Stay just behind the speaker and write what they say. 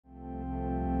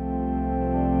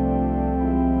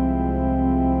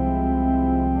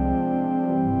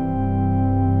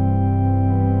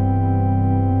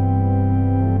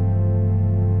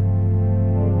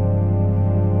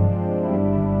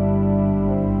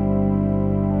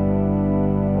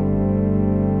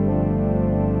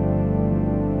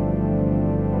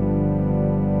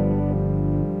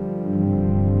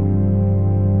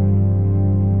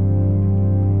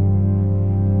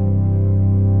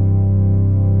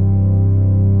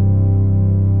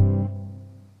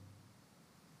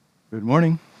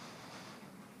morning.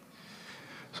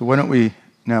 So why don't we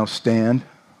now stand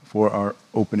for our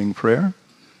opening prayer.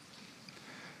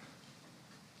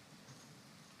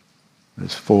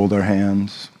 Let's fold our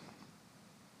hands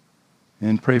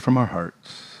and pray from our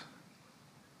hearts.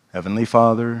 Heavenly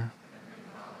Father,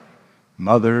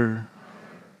 Mother,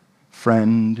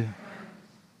 friend,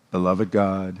 beloved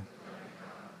God,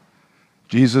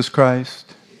 Jesus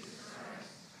Christ,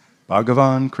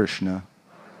 Bhagavan Krishna,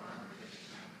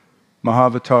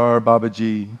 Mahavatar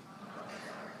Babaji,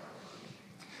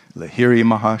 Lahiri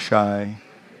Mahashai,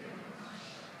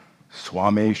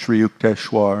 Swami Sri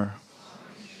Yukteswar,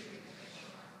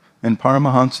 and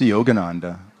Paramahansa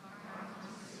Yogananda,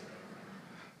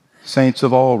 saints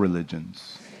of all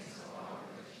religions,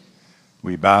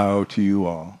 we bow to you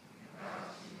all.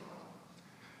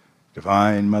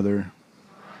 Divine Mother,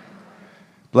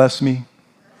 bless me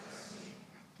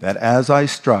that as I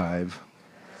strive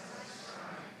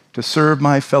to serve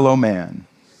my fellow man,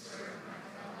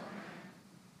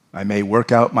 I may work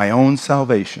out my own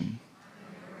salvation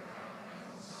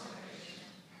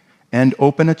and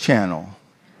open a channel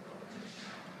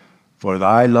for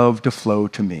thy love to flow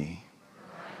to me.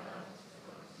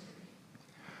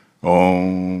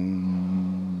 Om.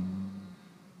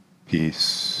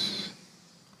 Peace.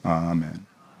 Amen.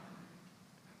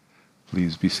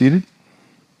 Please be seated.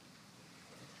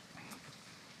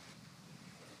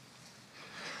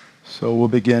 So we'll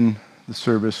begin the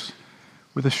service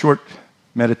with a short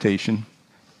meditation.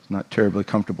 It's not terribly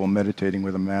comfortable meditating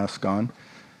with a mask on.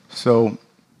 So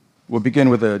we'll begin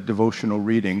with a devotional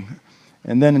reading.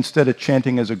 And then instead of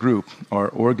chanting as a group, our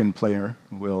organ player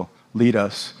will lead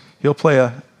us. He'll play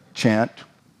a chant,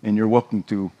 and you're welcome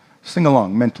to sing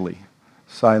along mentally,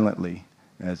 silently,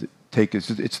 as it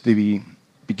takes. It's the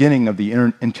beginning of the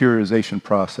interiorization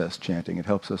process, chanting. It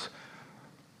helps us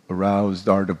arouse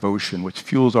our devotion, which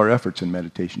fuels our efforts in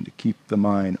meditation to keep the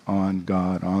mind on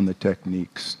God, on the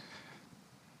techniques.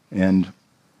 And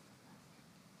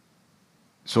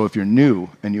so if you're new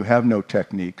and you have no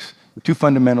techniques, the two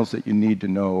fundamentals that you need to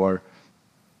know are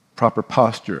proper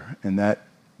posture, and that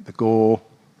the goal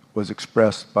was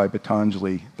expressed by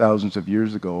Patanjali thousands of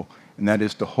years ago, and that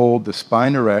is to hold the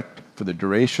spine erect for the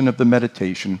duration of the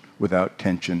meditation without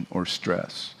tension or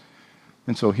stress.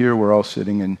 And so here we're all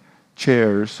sitting in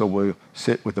chairs, so we'll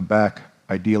sit with the back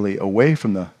ideally away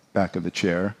from the back of the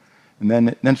chair, and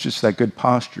then it's just that good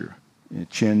posture.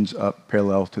 Chins up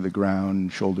parallel to the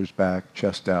ground, shoulders back,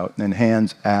 chest out, and then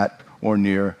hands at or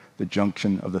near the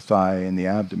junction of the thigh and the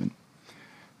abdomen.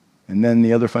 And then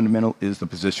the other fundamental is the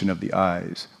position of the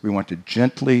eyes. We want to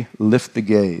gently lift the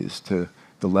gaze to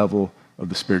the level of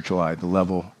the spiritual eye,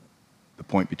 the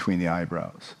point between the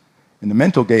eyebrows. And the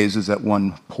mental gaze is at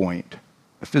one point.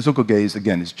 The physical gaze,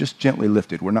 again, is just gently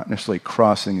lifted. We're not necessarily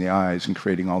crossing the eyes and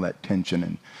creating all that tension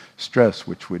and stress,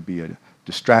 which would be a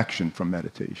distraction from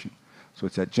meditation. So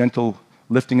it's that gentle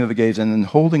lifting of the gaze and then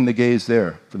holding the gaze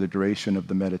there for the duration of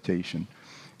the meditation.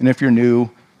 And if you're new,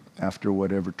 after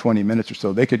whatever, 20 minutes or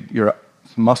so, your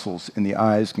muscles in the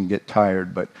eyes can get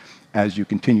tired, but as you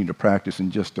continue to practice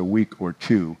in just a week or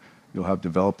two, you'll have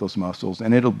developed those muscles,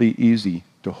 and it'll be easy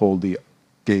to hold the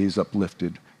gaze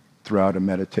uplifted throughout a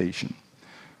meditation.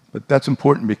 But that's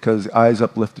important because eyes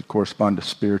uplifted correspond to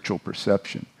spiritual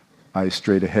perception. Eyes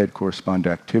straight ahead correspond to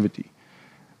activity.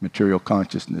 Material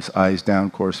consciousness, eyes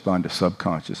down correspond to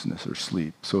subconsciousness or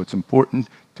sleep. So it's important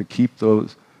to keep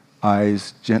those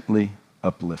eyes gently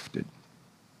uplifted.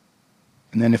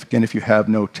 And then if you have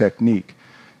no technique,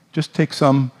 just take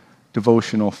some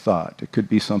devotional thought. It could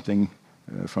be something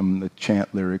from the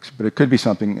chant lyrics, but it could be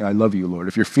something, I love you, Lord.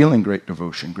 If you're feeling great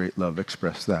devotion, great love,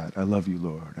 express that. I love you,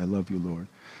 Lord. I love you, Lord.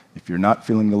 If you're not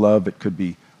feeling the love, it could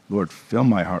be, Lord, fill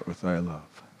my heart with thy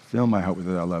love. Fill my heart with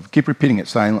thy love. Keep repeating it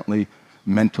silently,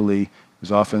 mentally.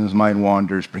 As often as mind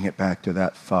wanders, bring it back to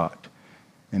that thought.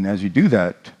 And as you do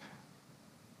that,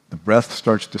 the breath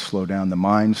starts to slow down, the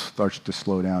mind starts to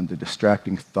slow down, the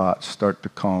distracting thoughts start to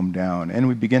calm down, and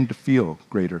we begin to feel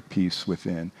greater peace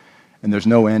within. And there's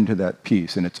no end to that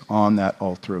peace, and it's on that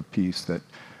altar of peace that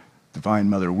Divine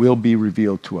Mother will be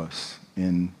revealed to us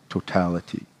in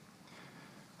totality.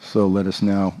 So let us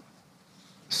now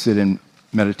sit in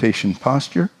meditation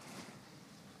posture.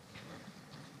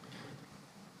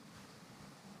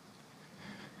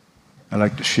 I'd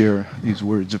like to share these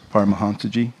words of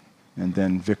Paramahansaji, and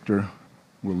then Victor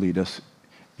will lead us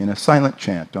in a silent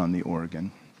chant on the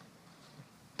organ.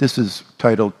 This is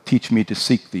titled, Teach Me to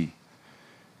Seek Thee.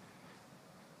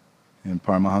 And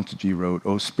Paramahansaji wrote,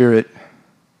 O Spirit,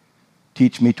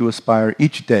 teach me to aspire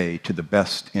each day to the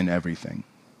best in everything.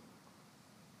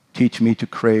 Teach me to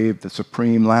crave the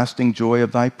supreme lasting joy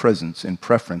of thy presence in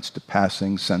preference to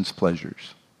passing sense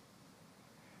pleasures.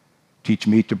 Teach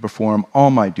me to perform all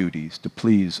my duties to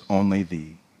please only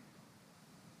thee.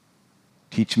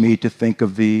 Teach me to think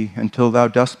of thee until thou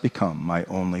dost become my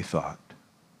only thought.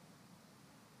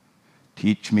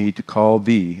 Teach me to call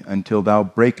thee until thou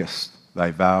breakest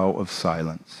thy vow of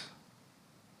silence.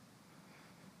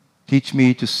 Teach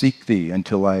me to seek thee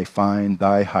until I find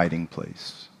thy hiding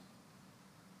place.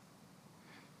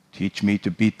 Teach me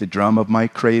to beat the drum of my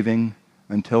craving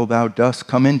until thou dost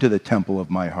come into the temple of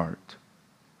my heart.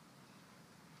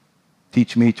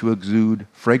 Teach me to exude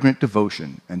fragrant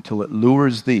devotion until it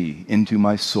lures thee into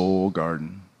my soul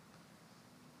garden.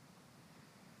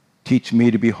 Teach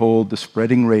me to behold the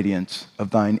spreading radiance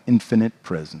of thine infinite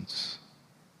presence.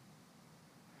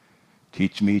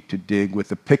 Teach me to dig with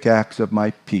the pickaxe of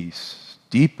my peace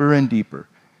deeper and deeper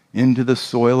into the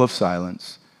soil of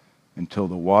silence until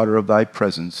the water of thy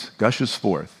presence gushes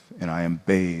forth and I am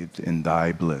bathed in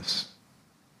thy bliss.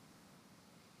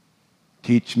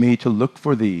 Teach me to look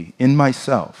for thee in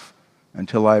myself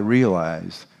until I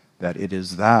realize that it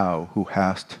is thou who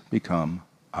hast become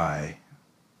I.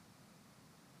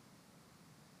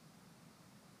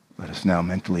 Let us now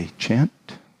mentally chant.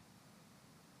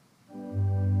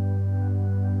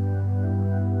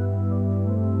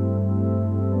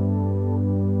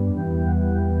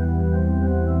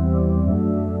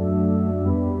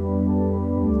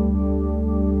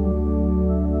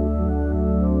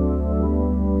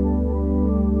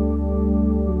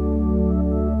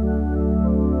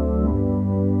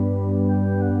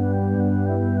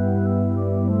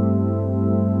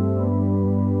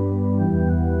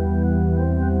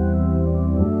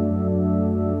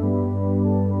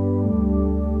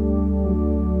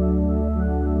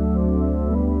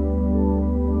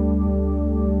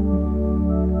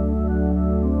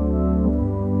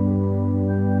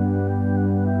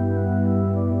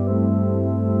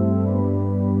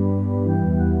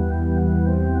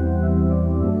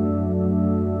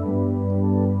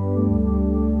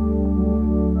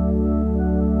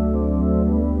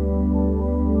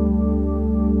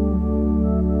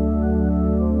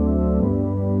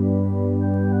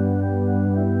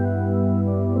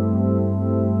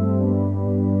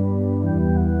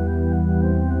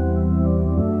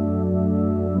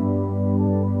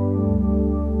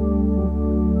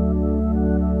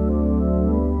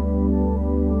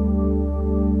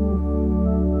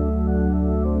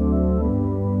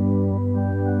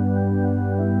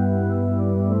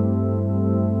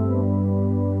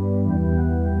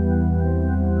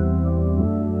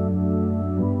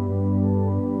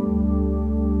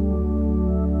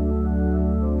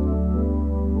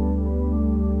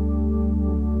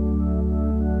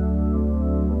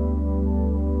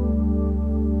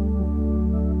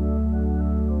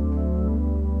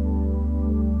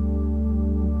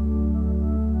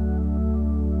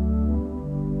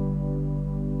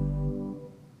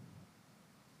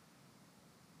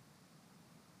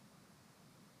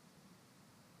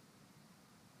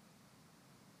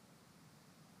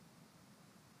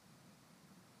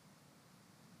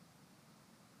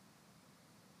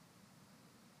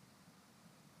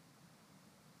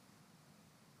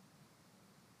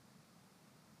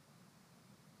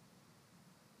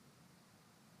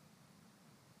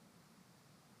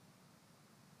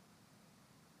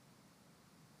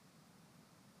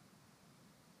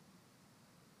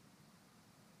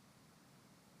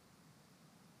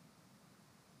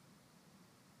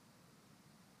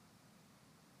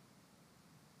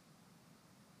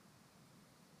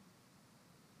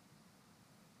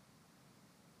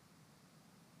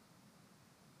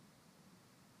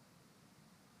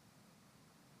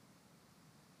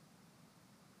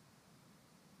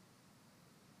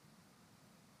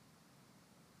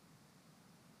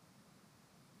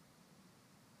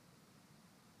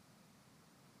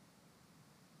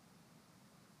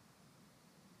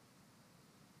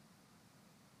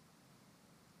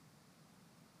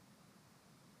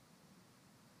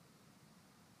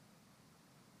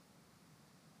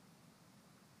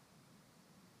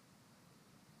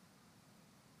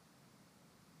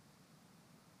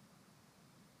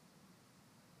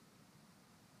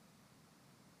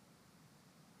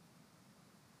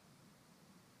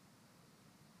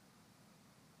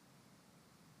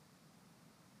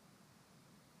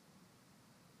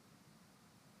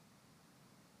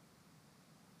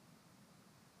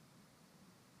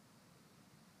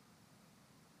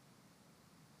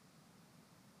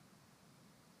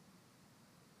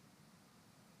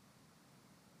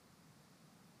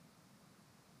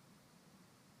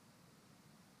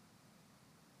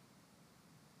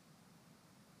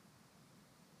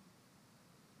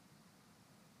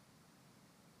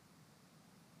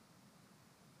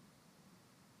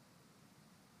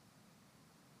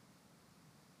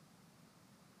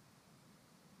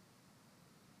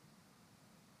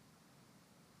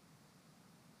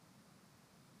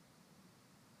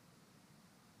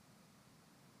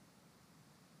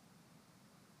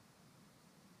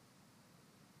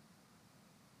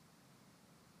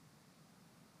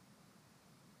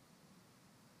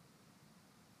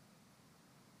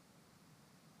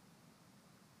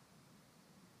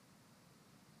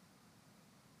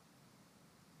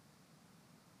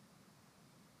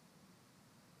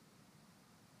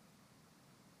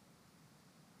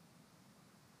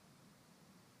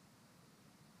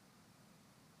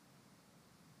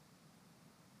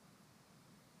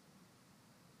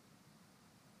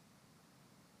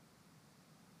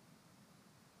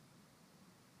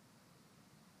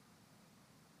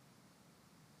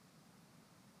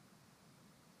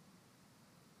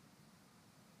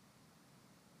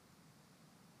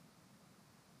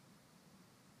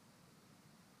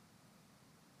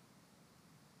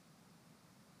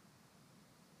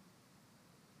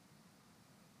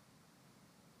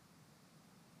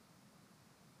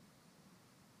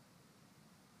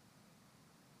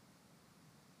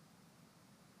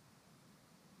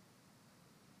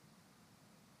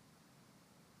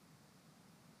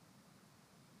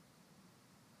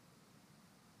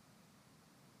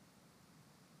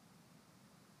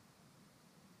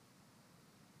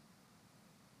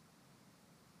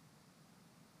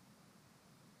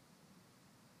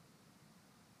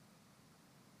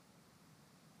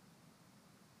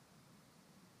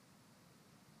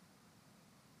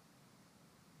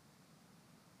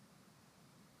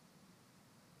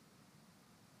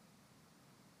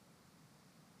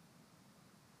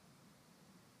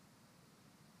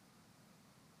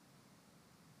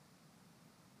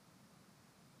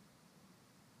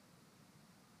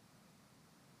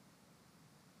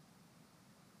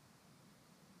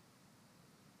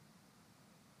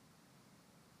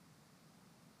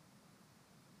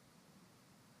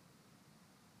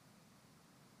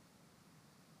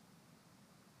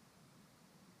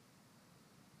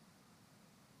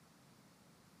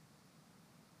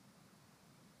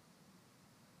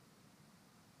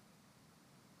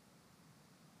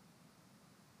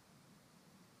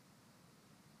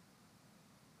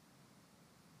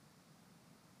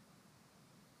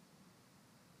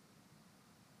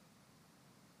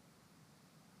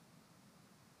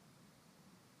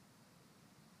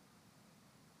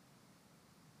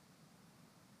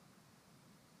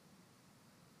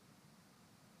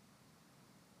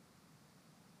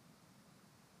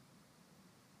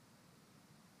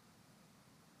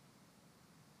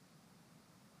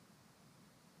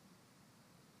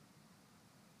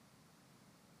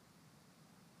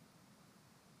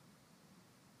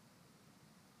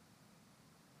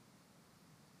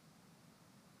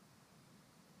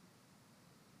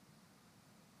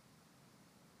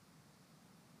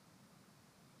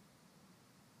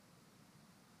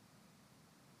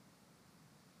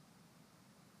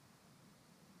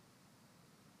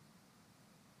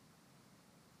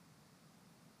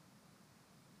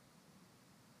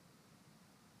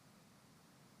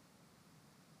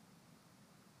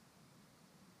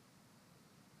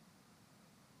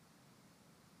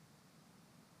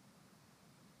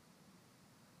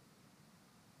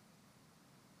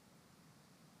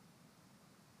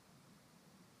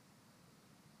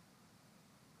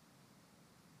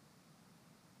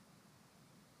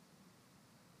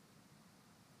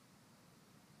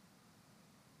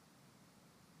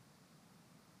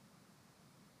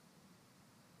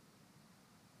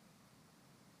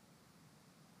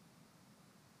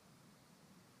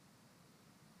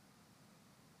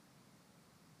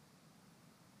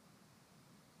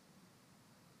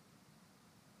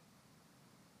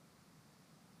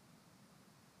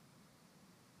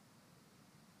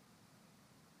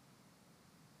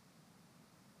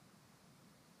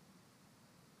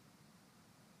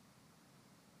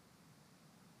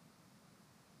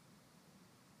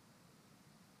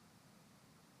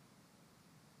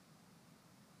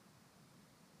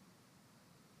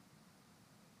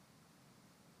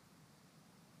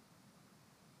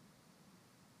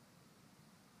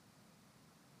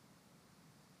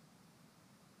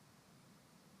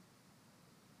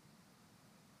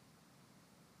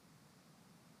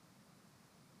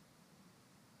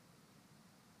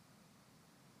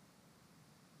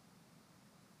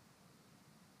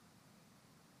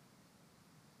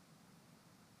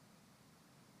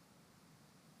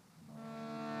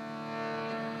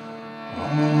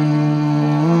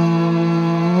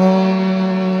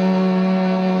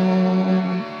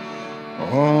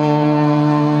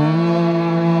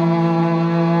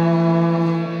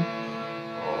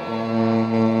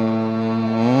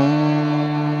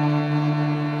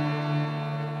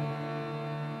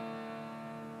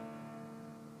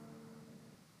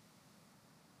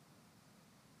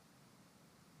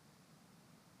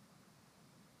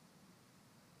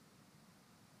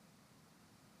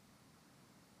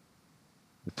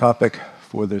 The topic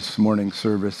for this morning's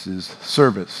service is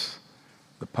service,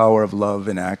 the power of love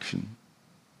in action.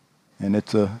 And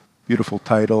it's a beautiful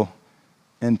title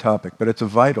and topic, but it's a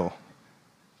vital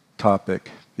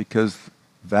topic because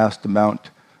vast amount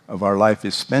of our life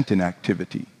is spent in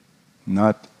activity,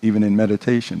 not even in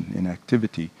meditation, in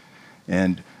activity.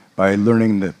 And by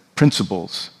learning the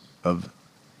principles of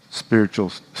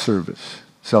spiritual service,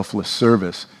 selfless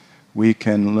service, we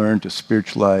can learn to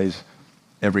spiritualize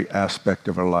every aspect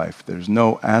of our life. There's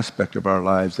no aspect of our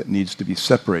lives that needs to be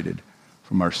separated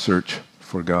from our search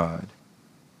for God.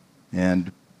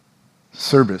 And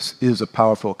service is a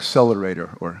powerful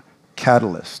accelerator or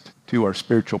catalyst to our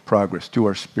spiritual progress, to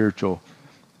our spiritual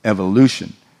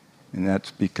evolution. And that's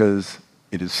because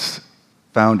it is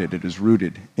founded, it is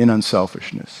rooted in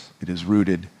unselfishness. It is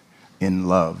rooted in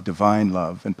love, divine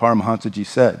love. And Paramahansaji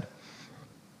said,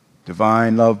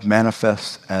 divine love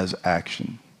manifests as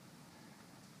action.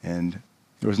 And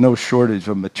there was no shortage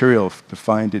of material to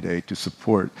find today to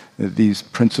support these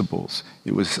principles.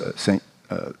 It was St.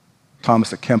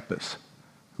 Thomas à Kempis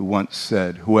who once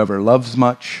said, whoever loves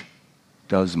much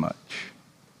does much.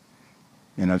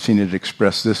 And I've seen it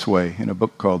expressed this way in a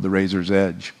book called The Razor's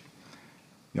Edge.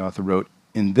 The author wrote,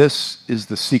 "In this is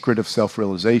the secret of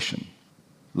self-realization.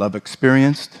 Love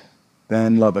experienced,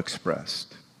 then love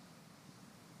expressed.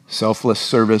 Selfless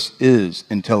service is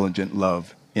intelligent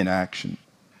love in action.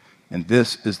 And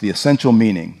this is the essential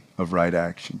meaning of right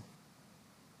action."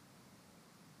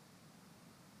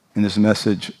 And this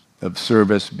message of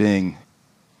service being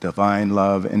divine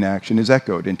love in action is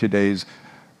echoed in today's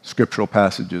scriptural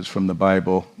passages from the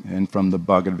Bible and from the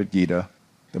Bhagavad Gita.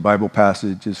 The Bible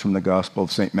passage is from the Gospel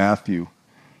of St. Matthew,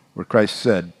 where Christ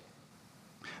said,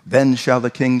 "Then shall the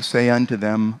king say unto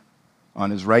them on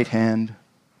his right hand,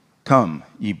 Come,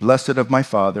 ye blessed of my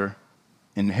Father,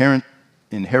 inherit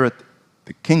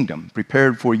the kingdom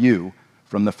prepared for you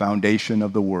from the foundation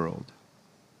of the world.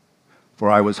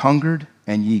 For I was hungered,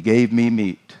 and ye gave me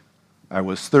meat. I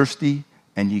was thirsty,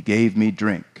 and ye gave me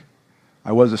drink.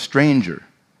 I was a stranger,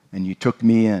 and ye took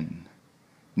me in.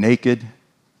 Naked,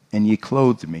 and ye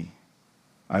clothed me.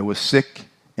 I was sick,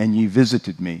 and ye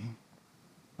visited me.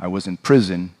 I was in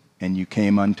prison, and you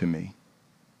came unto me."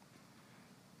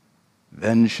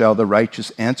 Then shall the righteous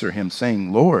answer him,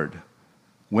 saying, Lord,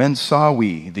 when saw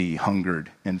we thee hungered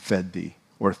and fed thee,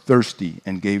 or thirsty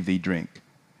and gave thee drink?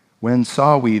 When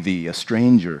saw we thee a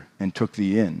stranger and took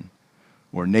thee in,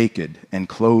 or naked and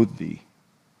clothed thee?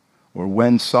 Or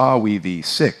when saw we thee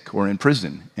sick or in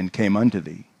prison and came unto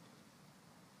thee?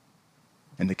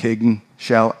 And the king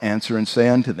shall answer and say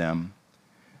unto them,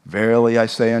 Verily I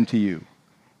say unto you,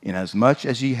 inasmuch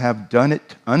as ye have done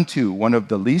it unto one of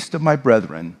the least of my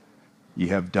brethren, ye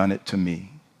have done it to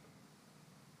me.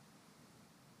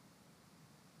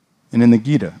 And in the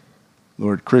Gita,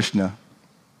 Lord Krishna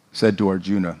said to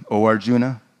Arjuna, O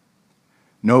Arjuna,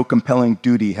 no compelling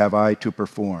duty have I to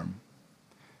perform.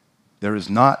 There is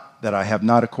naught that I have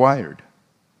not acquired,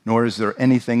 nor is there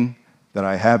anything that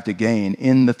I have to gain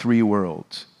in the three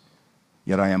worlds.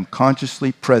 Yet I am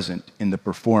consciously present in the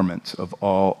performance of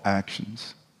all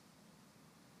actions.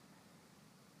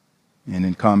 And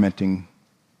in commenting,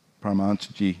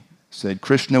 Paramahansaji said,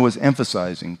 Krishna was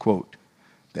emphasizing, quote,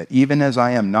 that even as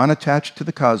I am non-attached to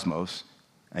the cosmos,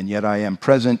 and yet I am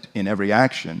present in every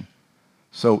action,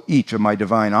 so each of my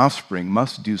divine offspring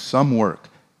must do some work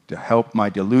to help my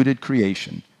deluded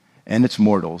creation and its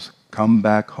mortals come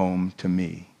back home to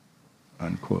me,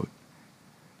 unquote.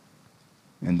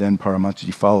 And then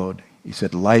Paramahansaji followed. He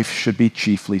said, life should be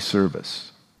chiefly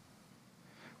service.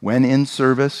 When in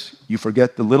service you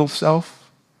forget the little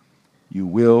self, you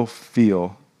will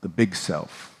feel the big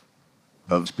self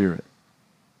of spirit.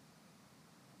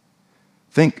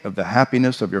 Think of the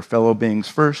happiness of your fellow beings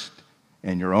first,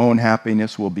 and your own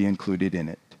happiness will be included in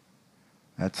it.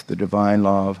 That's the divine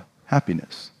law of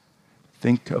happiness.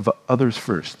 Think of others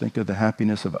first. Think of the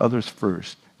happiness of others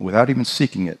first. Without even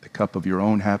seeking it, the cup of your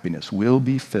own happiness will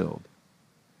be filled.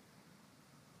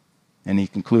 And he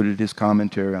concluded his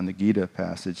commentary on the Gita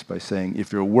passage by saying,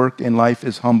 if your work in life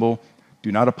is humble,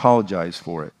 do not apologize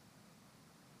for it.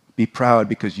 Be proud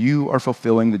because you are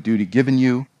fulfilling the duty given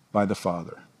you by the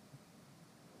Father.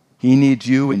 He needs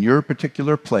you in your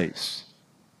particular place.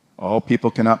 All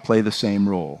people cannot play the same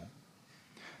role.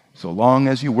 So long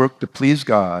as you work to please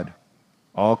God,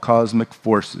 all cosmic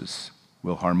forces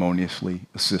will harmoniously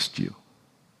assist you.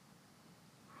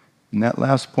 And that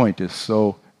last point is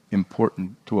so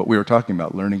important to what we were talking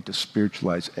about, learning to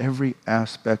spiritualize every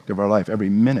aspect of our life, every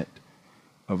minute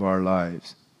of our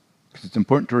lives. Because it's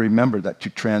important to remember that to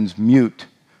transmute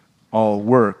all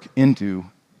work into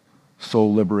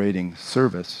soul-liberating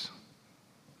service,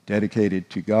 dedicated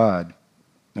to God,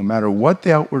 no matter what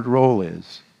the outward role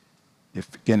is,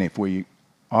 if we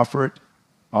offer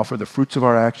the fruits of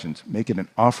our actions, make it an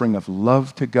offering of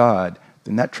love to God,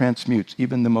 then that transmutes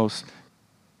even the most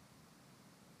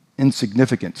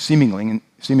insignificant,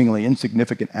 seemingly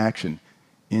insignificant action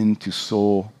into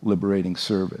soul-liberating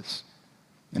service.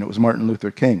 And it was Martin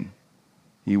Luther King.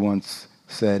 He once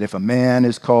said, if a man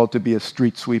is called to be a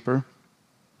street sweeper,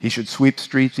 he should sweep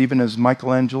streets even as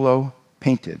Michelangelo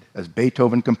painted, as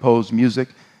Beethoven composed music,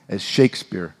 as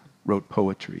Shakespeare wrote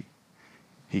poetry.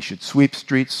 He should sweep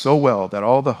streets so well that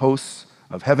all the hosts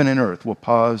of heaven and earth will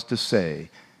pause to say,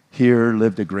 here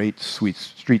lived a great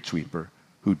street sweeper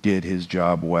who did his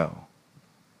job well.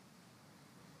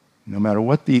 No matter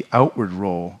what the outward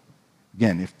role,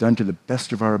 again, if done to the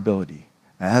best of our ability,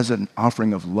 as an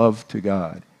offering of love to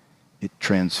God, it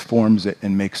transforms it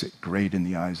and makes it great in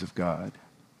the eyes of God.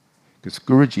 Because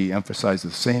Guruji emphasized the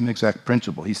same exact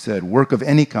principle. He said, work of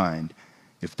any kind,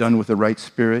 if done with the right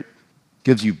spirit,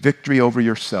 gives you victory over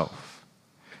yourself.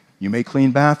 You may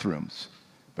clean bathrooms,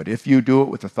 but if you do it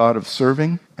with the thought of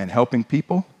serving and helping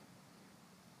people,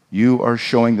 you are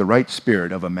showing the right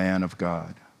spirit of a man of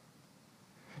God.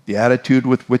 The attitude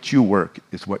with which you work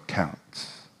is what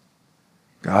counts.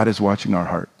 God is watching our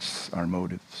hearts, our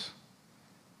motives.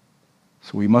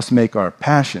 So we must make our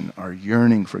passion, our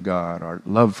yearning for God, our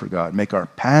love for God, make our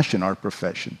passion our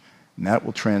profession, and that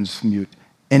will transmute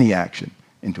any action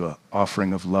into an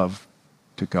offering of love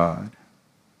to God,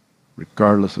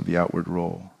 regardless of the outward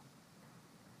role.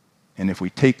 And if we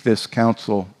take this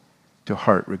counsel to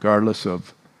heart, regardless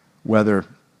of whether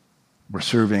we're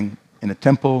serving in a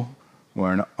temple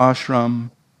or in an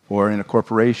ashram or in a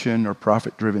corporation or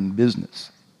profit-driven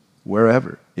business,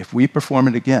 wherever, if we perform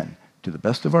it again to the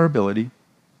best of our ability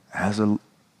as an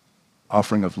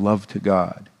offering of love to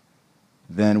God,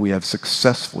 then we have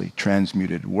successfully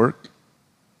transmuted work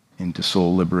into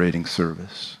soul-liberating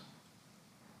service.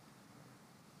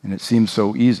 And it seems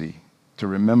so easy to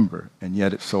remember, and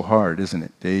yet it's so hard, isn't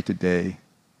it, day to day?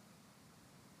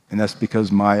 And that's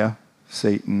because Maya,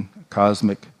 Satan, a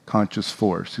cosmic conscious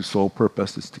force whose sole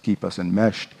purpose is to keep us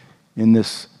enmeshed in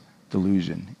this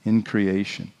delusion, in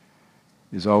creation,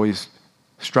 is always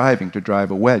striving to drive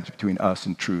a wedge between us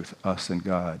and truth, us and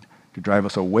God, to drive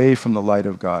us away from the light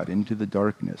of God into the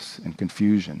darkness and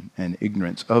confusion and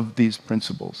ignorance of these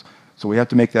principles. So we have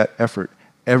to make that effort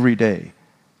every day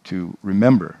to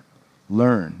remember,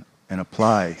 learn, and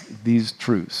apply these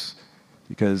truths,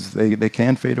 because they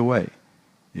can fade away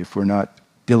if we're not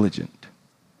diligent.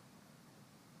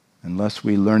 Unless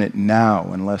we learn it now,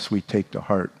 unless we take to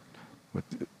heart what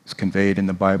is conveyed in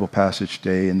the Bible passage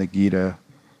today, in the Gita,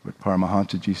 what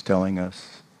Paramahansaji is telling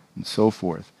us, and so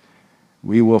forth,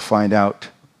 we will find out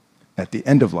at the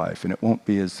end of life, and it won't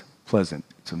be as pleasant.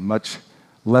 It's much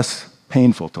less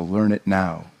painful to learn it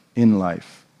now in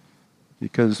life,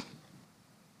 because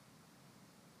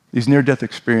these near-death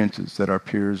experiences that our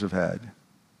peers have had,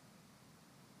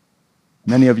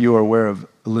 many of you are aware of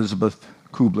Elizabeth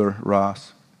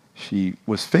Kubler-Ross. She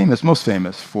was famous, most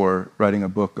famous, for writing a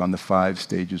book on the 5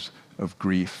 stages of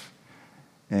grief.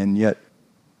 And yet,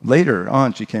 later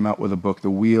on, she came out with a book, The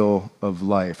Wheel of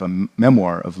Life, a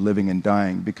memoir of living and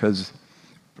dying, because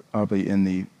probably in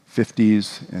the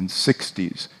 50s and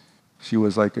 60s, she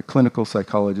was like a clinical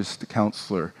psychologist, a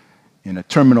counselor in a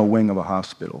terminal wing of a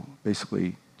hospital,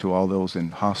 basically to all those in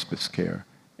hospice care.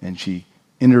 And she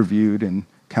interviewed and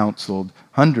counseled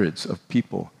hundreds of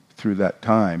people through that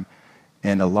time.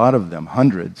 And a lot of them,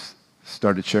 hundreds,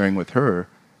 started sharing with her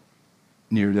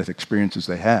near-death experiences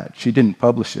they had. She didn't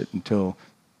publish it until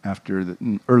after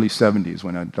the early 70s,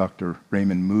 when Dr.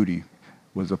 Raymond Moody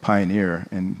was a pioneer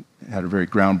and had a very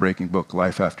groundbreaking book,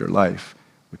 Life After Life,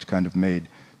 which kind of made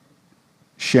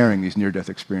sharing these near-death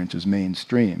experiences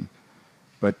mainstream.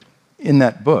 But in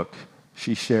that book,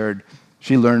 she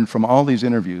learned from all these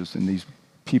interviews and these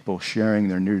people sharing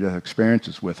their near-death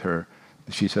experiences with her.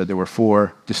 She said there were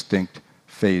 4 distinct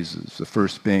phases. The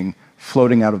first being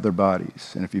floating out of their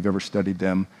bodies. And if you've ever studied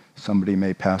them, somebody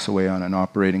may pass away on an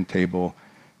operating table,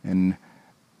 and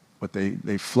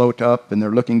they float up and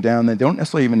they're looking down. They don't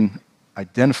necessarily even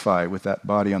identify with that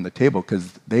body on the table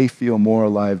because they feel more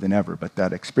alive than ever. But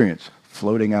that experience,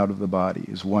 floating out of the body,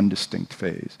 is one distinct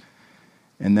phase.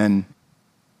 And then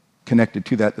connected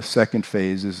to that, the second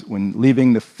phase is when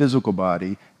leaving the physical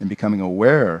body and becoming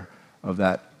aware of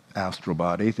that astral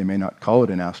body. They may not call it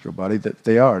an astral body, that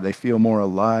they feel more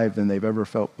alive than they've ever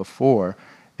felt before,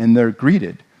 and they're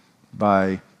greeted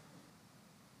by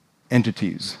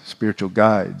entities, spiritual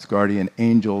guides, guardian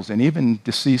angels, and even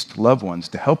deceased loved ones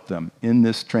to help them in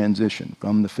this transition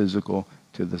from the physical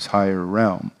to this higher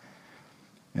realm.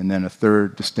 And then a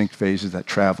third distinct phase is that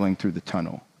traveling through the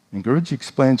tunnel. And Guruji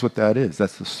explains what that is.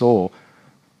 That's the soul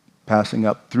passing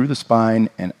up through the spine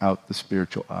and out the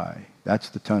spiritual eye. That's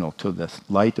the tunnel, to the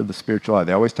light of the spiritual eye.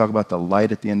 They always talk about the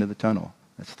light at the end of the tunnel.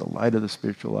 That's the light of the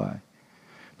spiritual eye.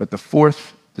 But the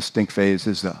fourth distinct phase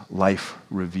is the life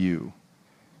review.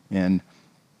 And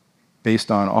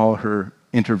based on all her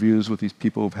interviews with these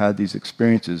people who've had these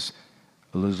experiences,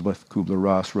 Elizabeth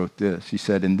Kubler-Ross wrote this. She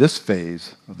said, in this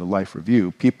phase of the life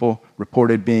review, people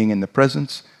reported being in the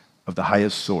presence of the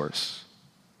highest source.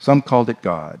 Some called it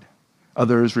God.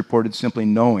 Others reported simply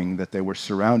knowing that they were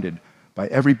surrounded by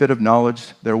every bit of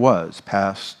knowledge there was,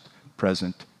 past,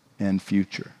 present, and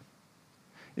future.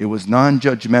 It was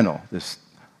non-judgmental, this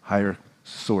higher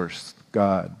source,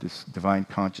 God, this divine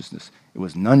consciousness. It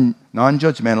was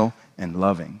non-judgmental and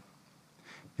loving.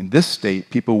 In this state,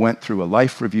 people went through a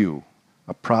life review,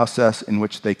 a process in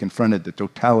which they confronted the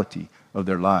totality of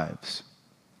their lives.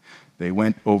 They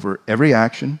went over every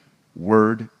action,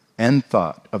 word, and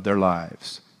thought of their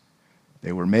lives.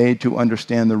 They were made to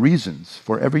understand the reasons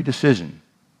for every decision,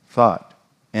 thought,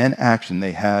 and action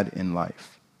they had in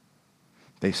life.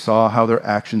 They saw how their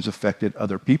actions affected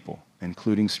other people,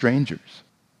 including strangers.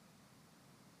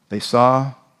 They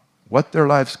saw what their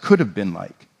lives could have been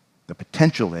like, the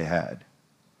potential they had.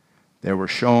 They were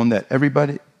shown that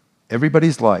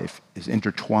everybody's life is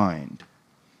intertwined,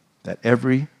 that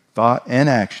every thought and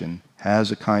action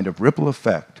has a kind of ripple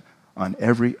effect on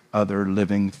every other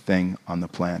living thing on the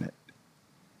planet.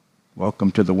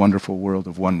 Welcome to the wonderful world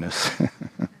of oneness.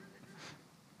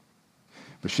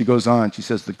 But she goes on, she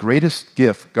says, the greatest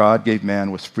gift God gave man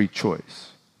was free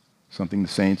choice, something the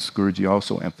saints, Guruji,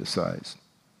 also emphasized.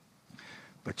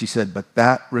 But she said, but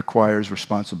that requires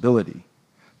responsibility,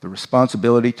 the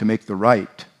responsibility to make the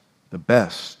right, the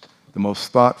best, the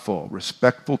most thoughtful,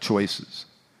 respectful choices,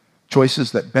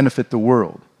 choices that benefit the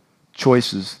world,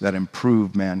 choices that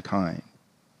improve mankind.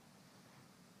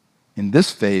 In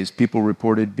this phase, people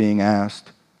reported being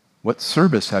asked, what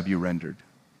service have you rendered?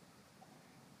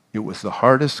 It was the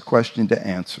hardest question to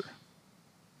answer.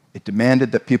 It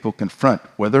demanded that people confront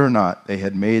whether or not they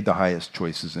had made the highest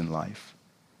choices in life.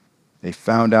 They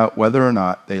found out whether or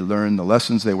not they learned the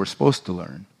lessons they were supposed to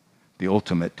learn, the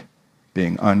ultimate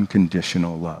being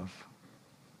unconditional love.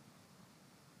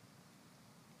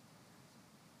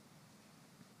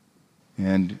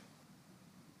 And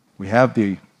we have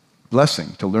the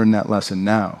blessing to learn that lesson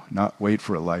now, not wait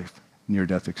for a life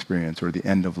near-death experience or the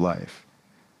end of life.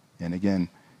 And again,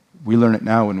 we learn it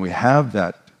now when we have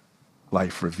that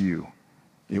life review.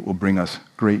 It will bring us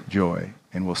great joy,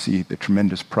 and we'll see the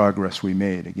tremendous progress we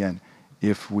made, again,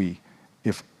 if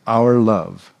our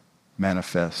love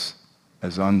manifests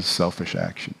as unselfish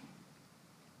action.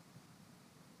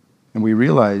 And we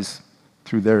realize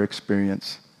through their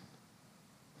experience,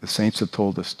 the saints have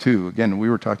told us too, again, we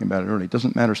were talking about it earlier, it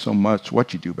doesn't matter so much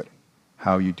what you do, but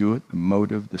how you do it, the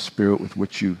motive, the spirit with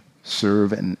which you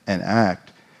serve and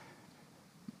act.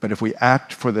 But if we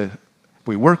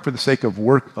work for the sake of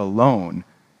work alone,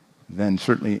 then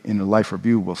certainly in a life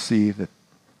review we'll see that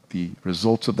the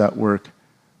results of that work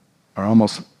are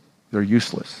they're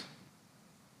useless.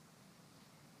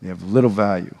 They have little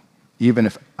value, even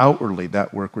if outwardly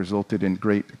that work resulted in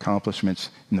great accomplishments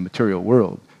in the material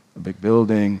world, a big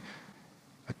building,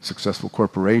 a successful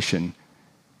corporation.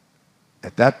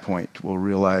 At that point, we'll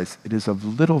realize it is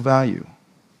of little value.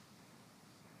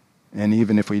 And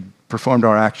even if we performed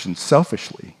our actions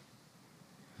selfishly,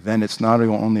 then it's not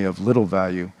only of little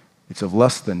value, it's of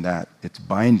less than that. It's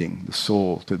binding the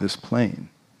soul to this plane.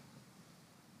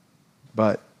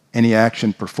 But any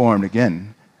action performed,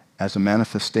 again, as a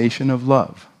manifestation of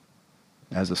love,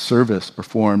 as a service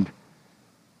performed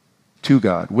to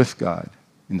God, with God,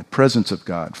 in the presence of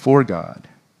God, for God,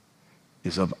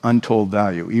 is of untold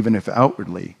value, even if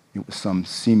outwardly it was some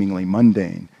seemingly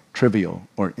mundane, trivial,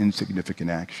 or insignificant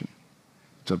action.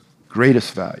 It's of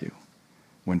greatest value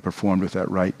when performed with that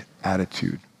right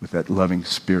attitude, with that loving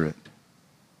spirit.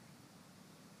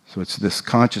 So it's this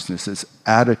consciousness, this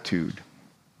attitude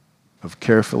of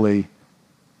carefully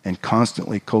and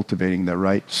constantly cultivating the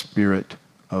right spirit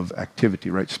of activity,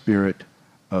 right spirit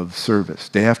of service,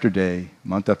 day after day,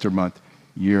 month after month,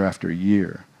 year after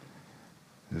year.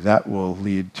 That will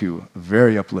lead to a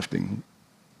very uplifting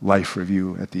life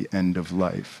review at the end of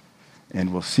life.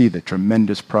 And we'll see the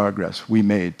tremendous progress we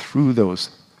made through those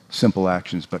simple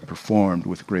actions, but performed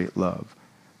with great love.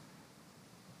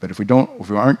 But if we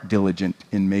aren't diligent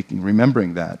in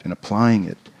remembering that and applying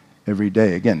it every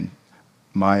day, again,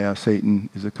 Maya, Satan,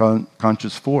 is a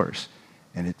conscious force,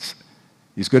 and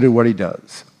he's good at what he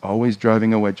does, always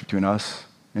driving a wedge between us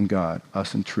and God,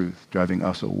 us and truth, driving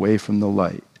us away from the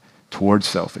light towards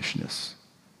selfishness.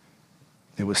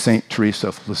 It was St. Teresa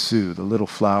of Lisieux, the little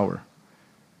flower.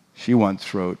 She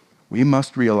once wrote, "We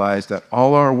must realize that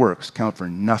all our works count for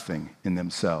nothing in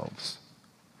themselves.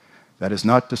 That is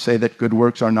not to say that good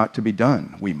works are not to be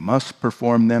done. We must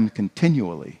perform them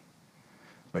continually,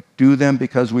 but do them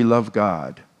because we love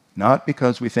God, not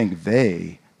because we think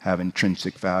they have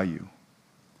intrinsic value.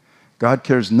 God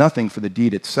cares nothing for the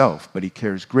deed itself, but he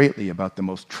cares greatly about the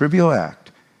most trivial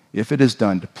act, if it is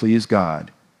done to please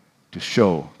God, to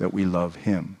show that we love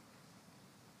him."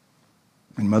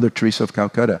 And Mother Teresa of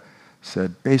Calcutta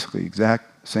said basically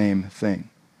exact same thing.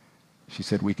 She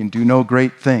said, "We can do no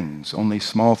great things, only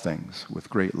small things with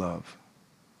great love."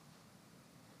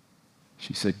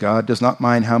 She said, "God does not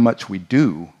mind how much we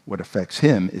do. What affects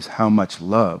him is how much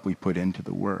love we put into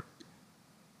the work."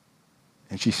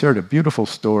 And she shared a beautiful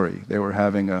story. They were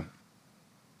having a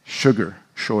sugar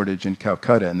shortage in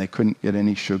Calcutta, and they couldn't get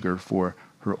any sugar for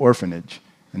her orphanage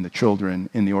and the children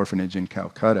in the orphanage in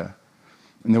Calcutta.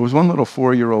 And there was one little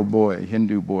 4-year-old boy, a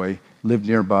Hindu boy, lived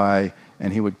nearby,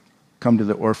 and he would come to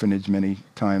the orphanage many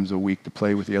times a week to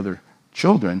play with the other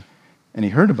children, and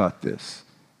he heard about this.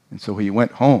 And so he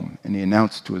went home and he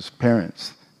announced to his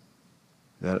parents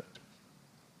that,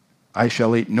 "I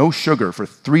shall eat no sugar for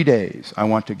 3 days. I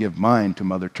want to give mine to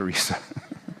Mother Teresa."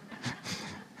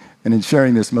 And in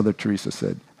sharing this, Mother Teresa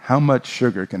said, "How much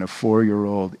sugar can a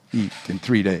 4-year-old eat in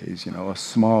 3 days? You know, a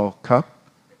small cup?"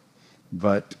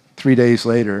 But 3 days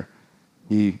later,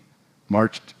 he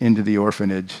marched into the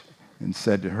orphanage and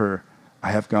said to her,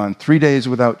 "I have gone 3 days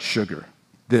without sugar.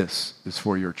 This is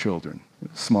for your children."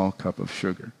 A small cup of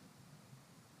sugar.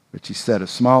 But she said, a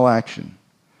small action,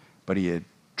 but he had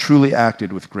truly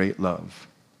acted with great love.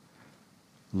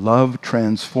 Love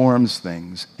transforms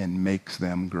things and makes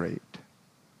them great.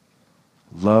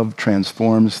 Love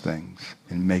transforms things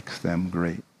and makes them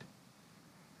great.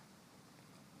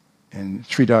 And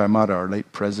Sri Dayamata, our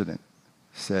late president,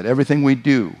 said, "Everything we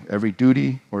do, every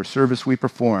duty or service we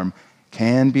perform,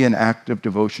 can be an act of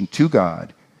devotion to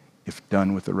God if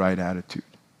done with the right attitude."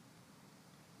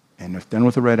 And if done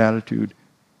with the right attitude,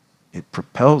 it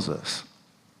propels us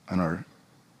on our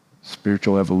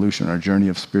spiritual evolution, our journey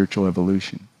of spiritual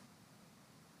evolution.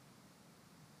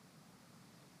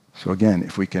 So again,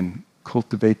 if we can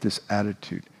cultivate this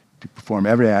attitude to perform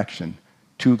every action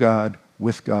to God,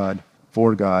 with God,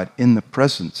 for God, in the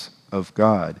presence of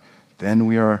God, then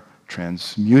we are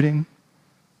transmuting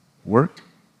work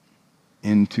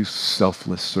into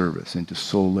selfless service, into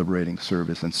soul-liberating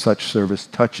service. And such service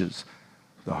touches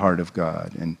the heart of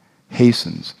God and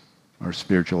hastens our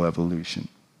spiritual evolution.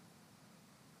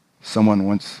 Someone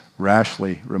once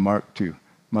rashly remarked to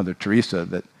Mother Teresa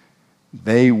that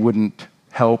they wouldn't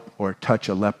help or touch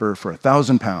a leper for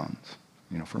 1,000 pounds,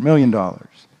 for $1 million.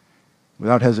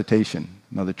 Without hesitation,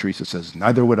 Mother Teresa says,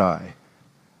 "Neither would I,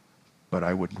 but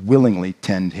I would willingly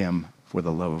tend him for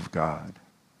the love of God."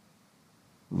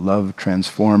 Love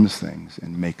transforms things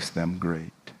and makes them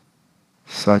great.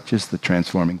 Such is the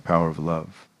transforming power of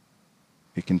love.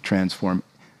 It can transform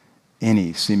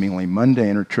any seemingly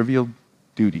mundane or trivial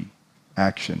duty,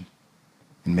 action,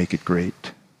 and make it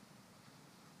great.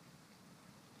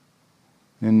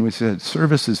 And we said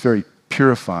service is very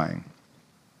purifying,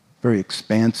 very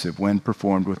expansive when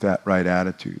performed with that right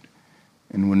attitude.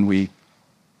 And when we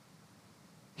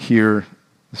hear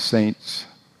the saints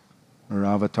or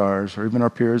avatars or even our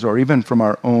peers or even from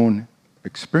our own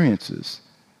experiences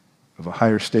of a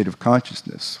higher state of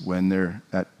consciousness, when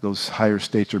those higher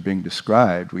states are being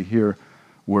described, we hear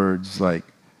words like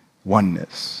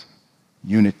oneness,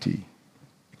 unity,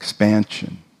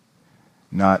 expansion,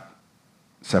 not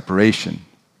separation,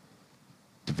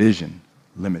 division,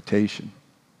 limitation.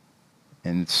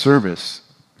 And service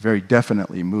very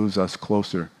definitely moves us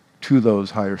closer to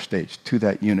those higher states, to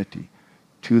that unity,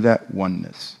 to that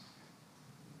oneness,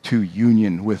 to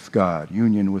union with God,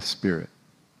 union with Spirit.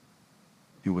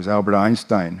 It was Albert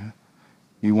Einstein.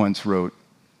 He once wrote,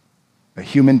 "A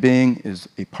human being is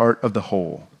a part of the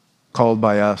whole, called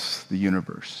by us the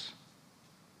universe,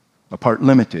 a part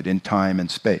limited in time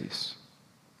and space.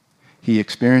 He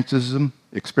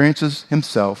experiences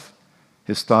himself,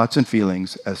 his thoughts and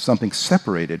feelings, as something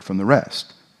separated from the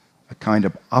rest, a kind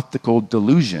of optical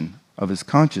delusion of his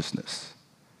consciousness.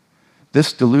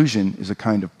 This delusion is a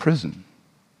kind of prison,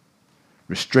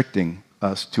 restricting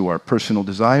us to our personal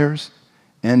desires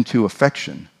and to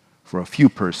affection for a few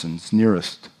persons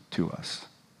nearest to us.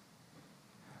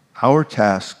 Our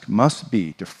task must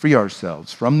be to free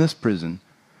ourselves from this prison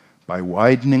by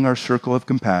widening our circle of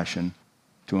compassion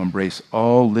to embrace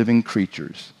all living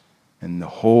creatures and the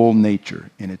whole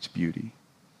nature in its beauty."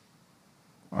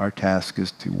 Our task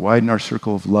is to widen our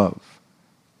circle of love,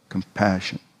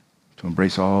 compassion, to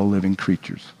embrace all living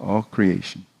creatures, all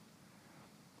creation.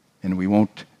 And we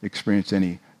won't experience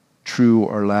any true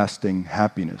or lasting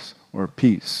happiness or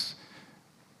peace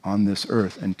on this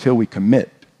earth until we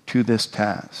commit to this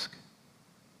task.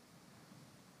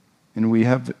 And we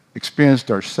have experienced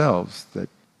ourselves that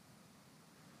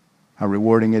how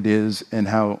rewarding it is and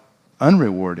how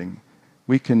unrewarding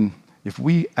we can, if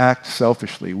we act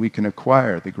selfishly, we can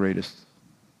acquire the greatest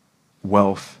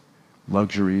wealth,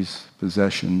 luxuries,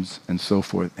 possessions, and so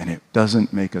forth, and it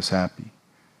doesn't make us happy.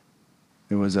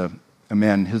 There was a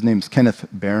man, his name's Kenneth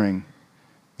Baring,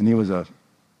 and he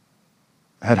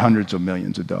had hundreds of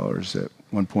millions of dollars. At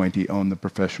one point, he owned the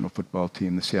professional football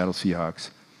team, the Seattle Seahawks.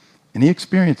 And he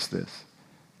experienced this.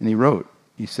 And he wrote,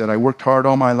 he said, "I worked hard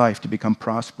all my life to become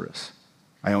prosperous.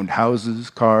 I owned houses,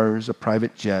 cars, a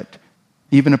private jet,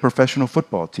 even a professional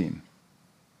football team.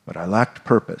 But I lacked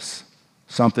purpose,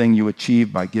 something you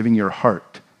achieve by giving your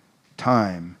heart,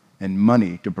 time, and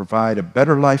money to provide a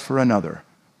better life for another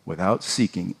without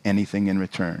seeking anything in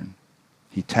return."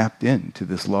 He tapped into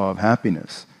this law of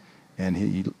happiness, and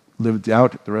he lived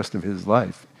out the rest of his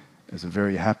life as a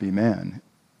very happy man.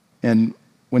 And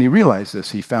when he realized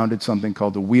this, he founded something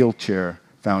called the Wheelchair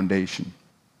Foundation.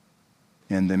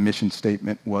 And the mission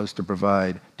statement was to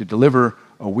deliver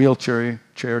a wheelchair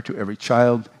to every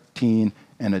child, teen,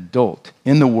 and adult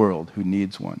in the world who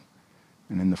needs one.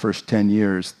 And in the first 10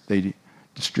 years, they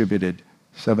distributed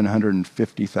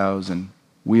 750,000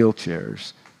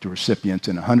 wheelchairs to recipients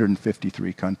in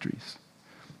 153 countries.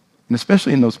 And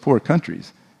especially in those poor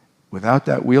countries, without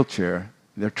that wheelchair,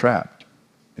 they're trapped.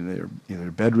 And they're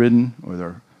either bedridden or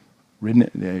they're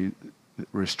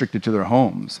restricted to their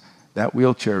homes. That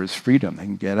wheelchair is freedom. They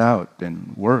can get out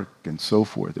and work and so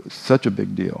forth. It was such a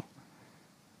big deal.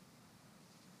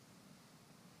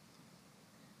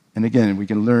 And again, we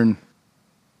can learn,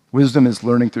 wisdom is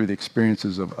learning through the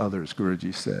experiences of others,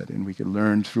 Guruji said. And we can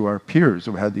learn through our peers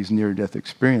who had these near-death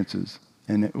experiences.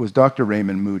 And it was Dr.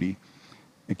 Raymond Moody.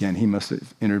 Again, he must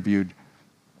have interviewed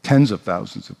tens of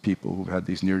thousands of people who've had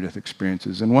these near-death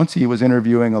experiences. And once he was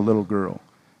interviewing a little girl,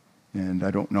 and I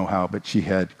don't know how, but she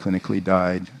had clinically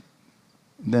died,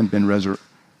 then been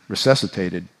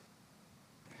resuscitated.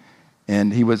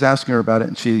 And he was asking her about it,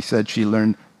 and she said she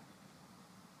learned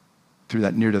through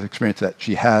that near-death experience that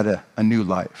she had a new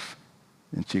life.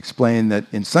 And she explained that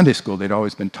in Sunday school they'd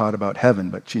always been taught about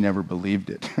heaven, but she never believed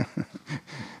it.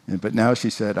 But now she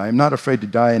said, "I'm not afraid to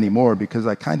die anymore because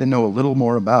I kind of know a little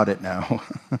more about it now."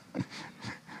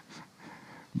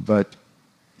 But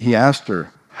he asked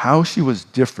her how she was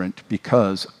different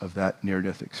because of that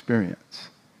near-death experience.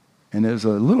 And there's a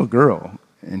little girl,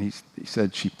 and he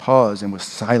said she paused and was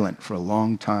silent for a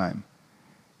long time.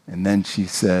 And then she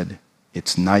said,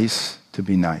 "It's nice to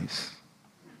be nice."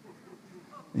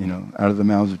 Out of the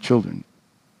mouths of children.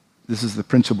 This is the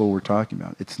principle we're talking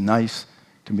about. It's nice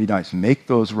to be nice. Make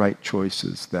those right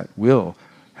choices that will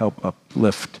help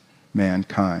uplift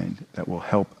mankind, that will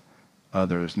help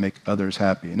others, make others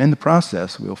happy. And in the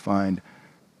process, we'll find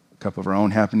a cup of our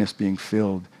own happiness being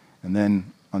filled. And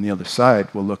then on the other side,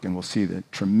 we'll look and we'll see the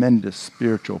tremendous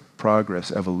spiritual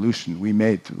progress, evolution we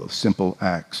made through those simple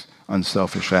acts,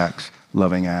 unselfish acts,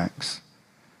 loving acts.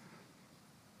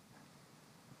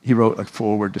 He wrote a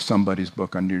foreword to somebody's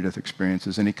book on near-death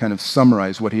experiences, and he kind of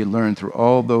summarized what he had learned through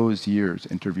all those years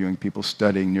interviewing people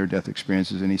studying near-death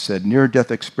experiences. And he said,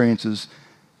 "Near-death experiences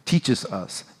teaches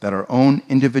us that our own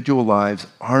individual lives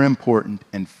are important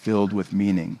and filled with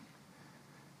meaning."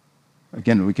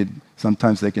 Again,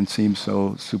 sometimes they can seem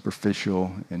so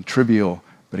superficial and trivial,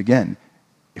 but again,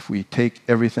 if we take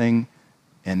everything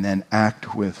and then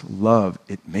act with love,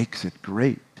 it makes it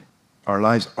great. Our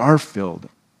lives are filled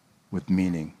with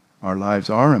meaning. Our lives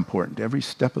are important every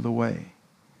step of the way.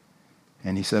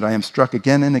 And he said, "I am struck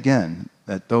again and again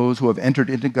that those who have entered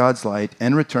into God's light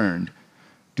and returned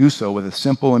do so with a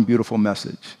simple and beautiful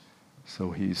message."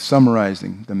 So he's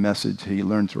summarizing the message he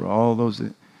learned through all those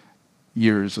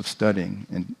years of studying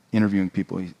and interviewing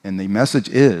people. And the message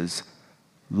is,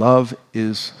 love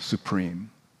is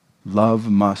supreme. Love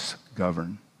must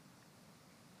govern.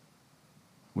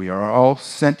 We are all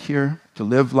sent here to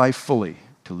live life fully,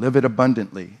 to live it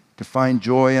abundantly, to find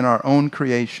joy in our own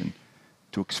creation,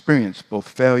 to experience both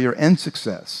failure and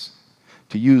success,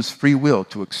 to use free will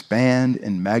to expand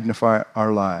and magnify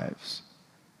our lives.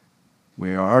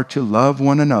 We are to love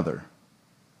one another.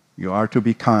 You are to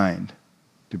be kind,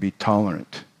 to be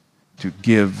tolerant, to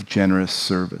give generous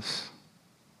service.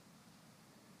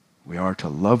 We are to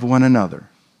love one another.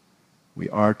 We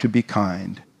are to be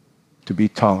kind, to be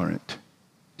tolerant,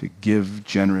 to give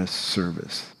generous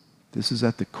service. This is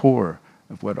at the core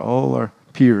of what all our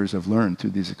peers have learned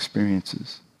through these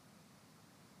experiences.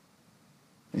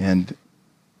 And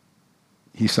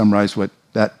he summarized what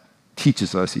that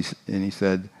teaches us, and he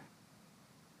said,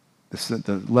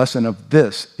 the lesson of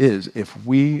this is, if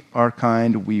we are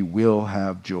kind, we will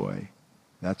have joy.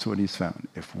 That's what he's found.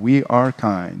 If we are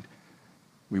kind,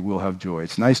 we will have joy.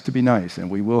 It's nice to be nice, and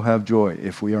we will have joy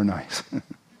if we are nice.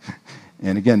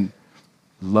 And again,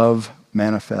 love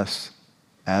manifests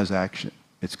as action.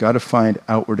 It's got to find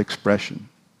outward expression.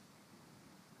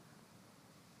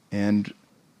 And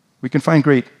we find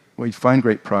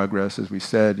great progress, as we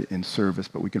said, in service,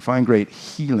 but we can find great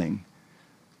healing.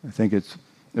 I think there's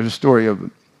a story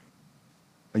of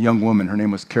a young woman. Her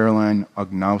name was Caroline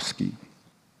Ognowski.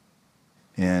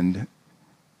 And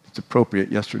it's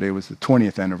appropriate, yesterday was the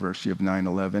 20th anniversary of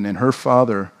 9/11, and her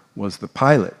father was the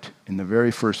pilot in the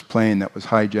very first plane that was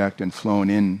hijacked and flown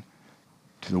in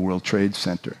to the World Trade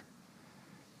Center.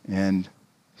 And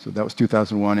so that was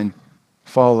 2001. In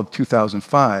fall of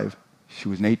 2005, she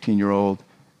was an 18-year-old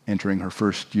entering her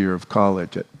first year of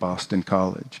college at Boston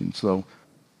College. And so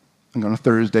on a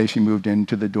Thursday, she moved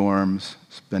into the dorms,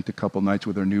 spent a couple nights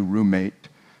with her new roommate.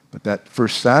 But that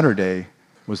first Saturday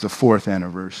was the 4th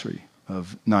anniversary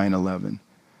of 9/11.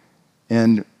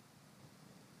 And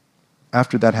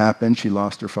after that happened, she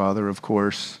lost her father, of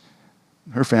course.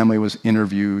 Her family was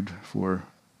interviewed for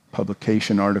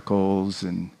publication articles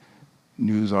and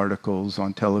news articles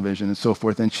on television and so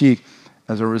forth. And she,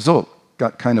 as a result,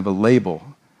 got kind of a label,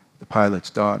 the pilot's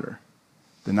daughter,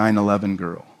 the 9/11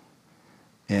 girl.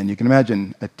 And you can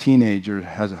imagine a teenager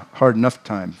has a hard enough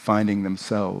time finding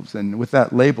themselves. And with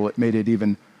that label, it made it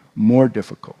even more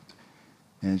difficult.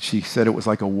 And she said it was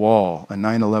like a wall, a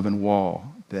 9/11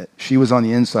 wall, that she was on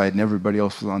the inside and everybody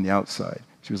else was on the outside.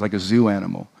 She was like a zoo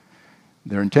animal.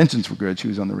 Their intentions were good. She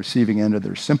was on the receiving end of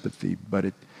their sympathy, but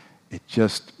it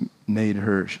just made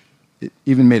her, it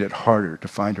even made it harder to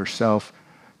find herself,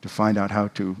 to find out how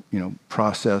to,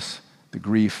 process the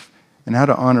grief and how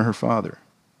to honor her father.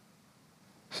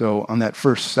 So on that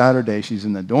first Saturday, she's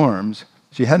in the dorms.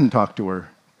 She hadn't talked to her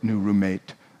new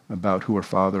roommate about who her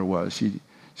father was.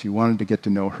 She wanted to get to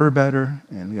know her better,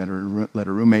 and let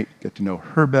her roommate get to know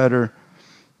her better.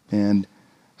 And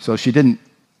so she didn't,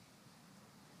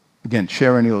 again,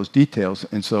 share any of those details.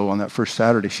 And so on that first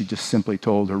Saturday, she just simply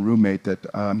told her roommate that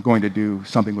I'm going to do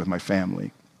something with my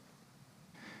family.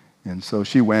 And so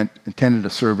she went, attended a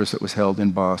service that was held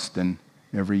in Boston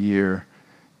every year,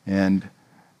 and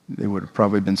they would have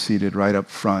probably been seated right up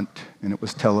front, and it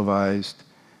was televised.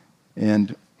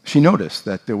 And she noticed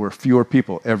that there were fewer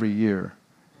people every year.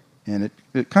 And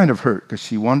it kind of hurt, because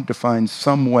she wanted to find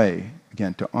some way,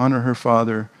 again, to honor her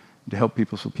father, to help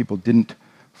people so people didn't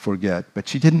forget. But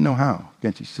she didn't know how.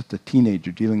 Again, she's just a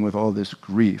teenager dealing with all this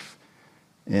grief.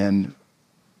 And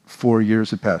 4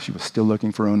 years had passed. She was still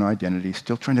looking for her own identity,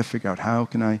 still trying to figure out, how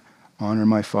can I honor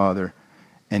my father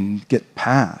and get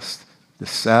past the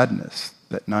sadness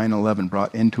that 9/11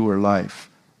 brought into her life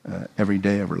every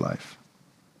day of her life.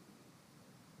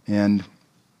 And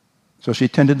so she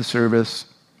attended the service.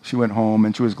 She went home,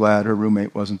 and she was glad her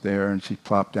roommate wasn't there, and she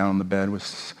plopped down on the bed,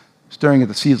 was staring at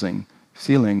the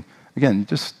ceiling, again,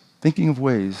 just thinking of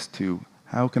ways to,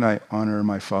 how can I honor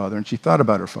my father? And she thought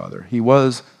about her father. He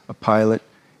was a pilot.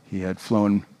 He had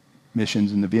flown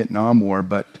missions in the Vietnam War,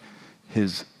 but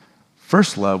his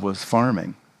first love was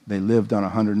farming. They lived on a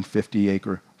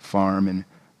 150-acre farm in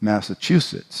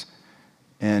Massachusetts.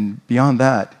 And beyond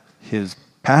that, his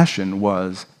passion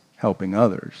was helping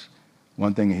others.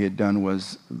 One thing he had done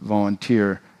was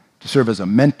volunteer to serve as a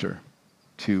mentor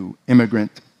to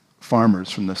immigrant farmers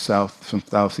from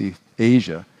Southeast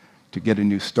Asia, to get a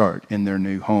new start in their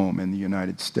new home in the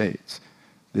United States.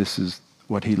 This is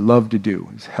what he loved to do,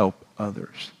 is help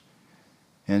others.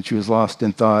 And she was lost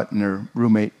in thought, and her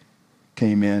roommate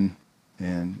came in,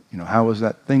 and, how was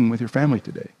that thing with your family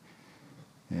today?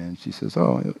 And she says,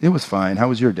 oh, it was fine. How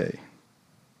was your day?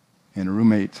 And her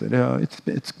roommate said, oh,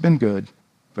 it's been good.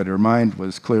 But her mind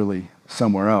was clearly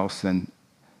somewhere else. And,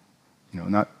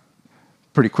 not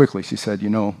pretty quickly, she said,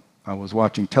 I was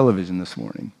watching television this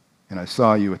morning, and I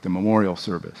saw you at the memorial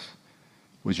service.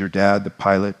 Was your dad the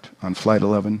pilot on Flight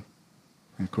 11?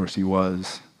 And of course he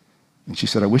was. And she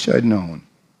said, I wish I'd known.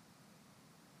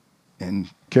 And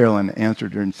Carolyn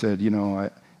answered her and said,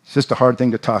 it's just a hard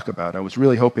thing to talk about. I was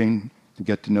really hoping to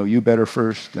get to know you better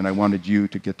first, and I wanted you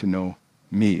to get to know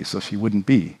me, so she wouldn't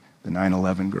be the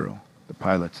 9/11 girl, the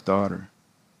pilot's daughter.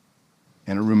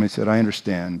 And her roommate said, I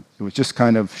understand. It was just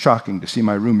kind of shocking to see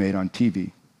my roommate on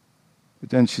TV.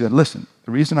 But then she said, listen,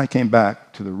 the reason I came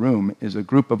back to the room is a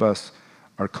group of us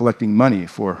are collecting money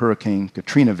for Hurricane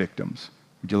Katrina victims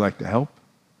Would you like to help?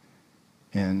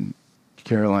 And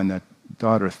Caroline, that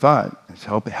daughter, thought, it's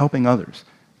helping others.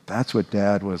 That's what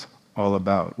Dad was all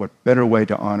about. What better way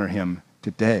to honor him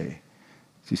today?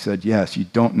 She said, yes, you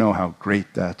don't know how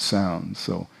great that sounds.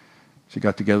 So she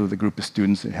got together with a group of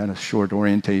students that had a short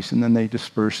orientation, and they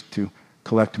dispersed to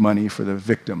collect money for the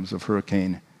victims of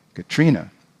Hurricane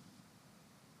Katrina.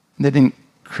 And they didn't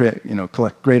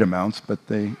collect great amounts, but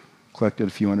they collected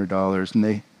a few $100s.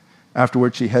 And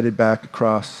afterwards, she headed back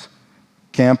across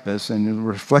campus and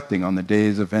reflecting on the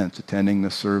day's events, attending the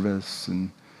service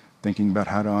and thinking about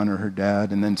how to honor her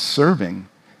dad, and then serving.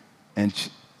 And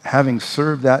having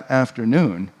served that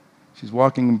afternoon, she's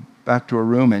walking back to her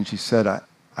room, and she said,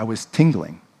 I was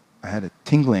tingling. I had a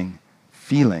tingling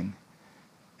feeling.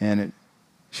 And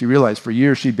she realized for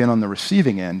years she'd been on the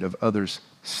receiving end of others'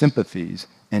 sympathies,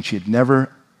 and she had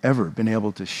never, ever been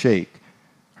able to shake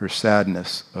her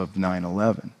sadness of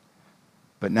 9/11.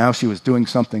 But now she was doing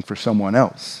something for someone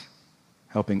else,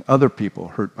 helping other people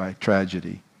hurt by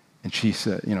tragedy. And she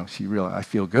said, she realized, I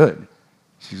feel good.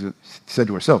 She said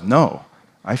to herself, no,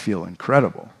 I feel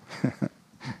incredible.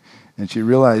 And she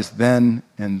realized then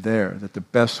and there that the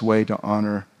best way to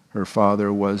honor her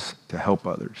father was to help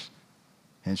others.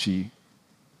 And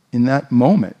in that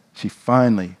moment, she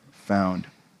finally found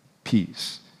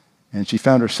peace. And she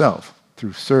found herself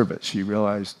through service. She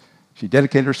realized she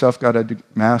dedicated herself, got a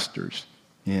master's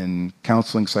in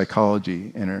counseling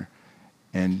psychology,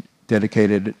 and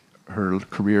dedicated her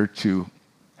career to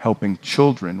helping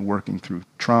children working through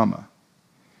trauma.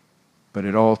 But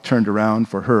it all turned around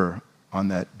for her on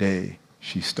that day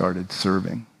she started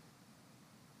serving.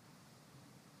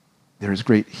 There is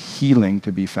great healing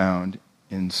to be found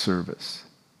in service.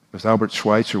 As Albert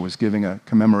Schweitzer was giving a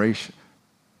commencement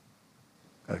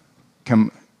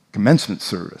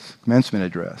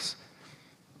address,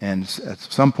 and at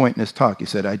some point in his talk, he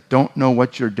said, I don't know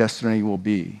what your destiny will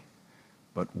be,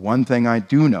 but one thing I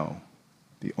do know,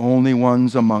 the only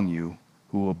ones among you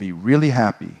who will be really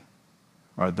happy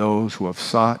are those who have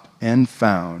sought and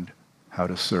found how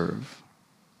to serve.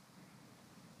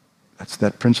 That's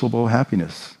that principle of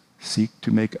happiness. Seek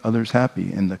to make others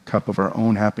happy, and the cup of our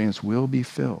own happiness will be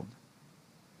filled.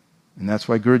 And that's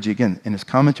why Guruji, again, in his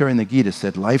commentary on the Gita,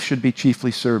 said, life should be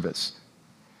chiefly service.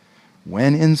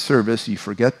 When in service you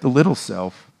forget the little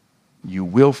self, you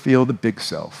will feel the big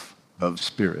self of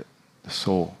spirit, the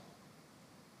soul.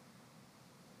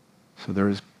 So there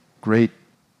is great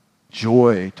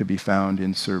joy to be found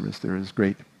in service. There is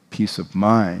great peace of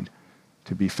mind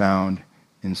to be found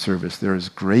in service. There is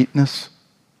greatness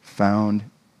found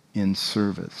in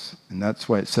service. And that's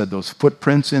why it said those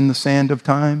footprints in the sand of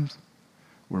times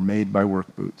were made by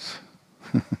work boots.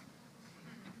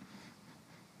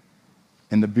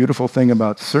 And the beautiful thing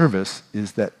about service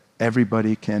is that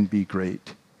everybody can be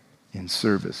great in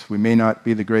service. We may not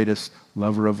be the greatest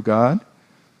lover of God.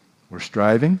 We're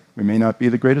striving. We may not be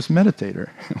the greatest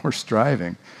meditator. We're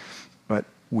striving. But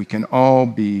we can all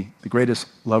be the greatest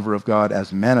lover of God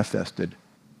as manifested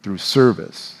through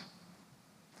service.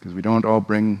 Because we don't all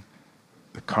bring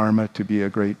the karma to be a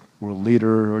great world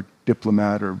leader or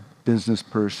diplomat or business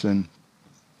person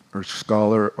or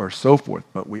scholar or so forth.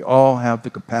 But we all have the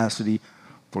capacity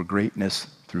for greatness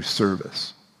through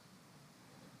service.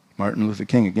 Martin Luther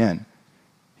King, again,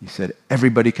 he said,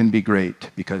 everybody can be great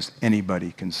because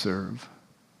anybody can serve.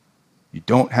 You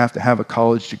don't have to have a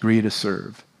college degree to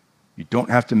serve. You don't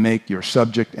have to make your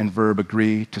subject and verb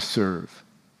agree to serve.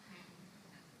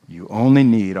 You only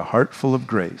need a heart full of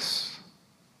grace,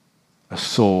 a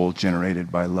soul generated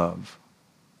by love.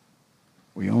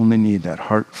 We only need that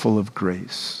heart full of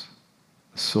grace,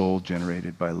 a soul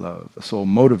generated by love. A soul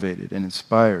motivated and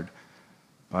inspired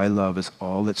by love is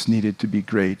all that's needed to be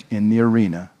great in the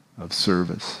arena of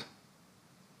service.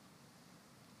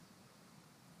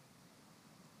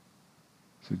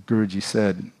 So Guruji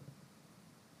said,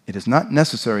 it is not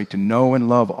necessary to know and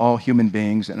love all human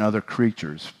beings and other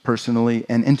creatures personally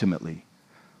and intimately.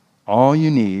 All you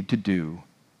need to do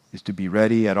is to be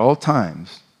ready at all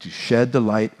times to shed the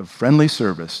light of friendly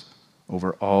service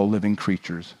over all living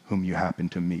creatures whom you happen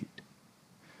to meet.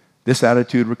 This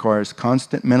attitude requires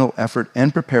constant mental effort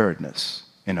and preparedness.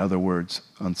 In other words,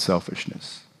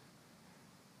 unselfishness.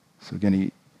 So again,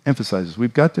 he emphasizes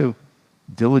we've got to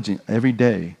diligent every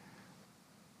day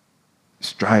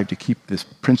strive to keep this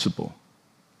principle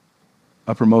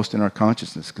uppermost in our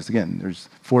consciousness, because again, there's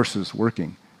forces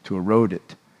working to erode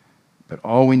it. But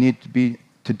all we need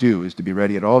to do is to be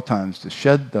ready at all times to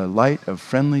shed the light of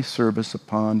friendly service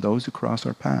upon those who cross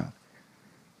our path.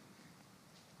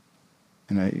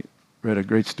 And I read a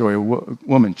great story. A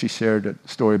woman, she shared a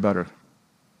story about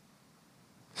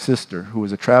sister, who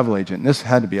was a travel agent. And this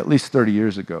had to be at least 30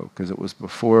 years ago, because it was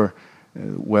before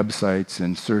websites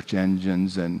and search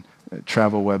engines and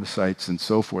travel websites and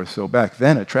so forth. So back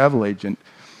then, a travel agent,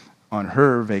 on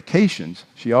her vacations,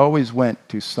 she always went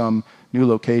to some new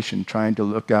location trying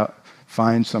to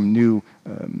find some new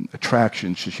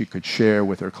attractions she could share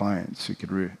with her clients, she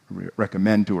could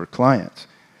recommend to her clients.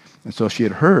 And so she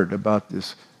had heard about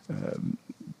this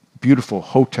beautiful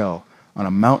hotel on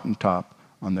a mountaintop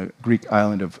on the Greek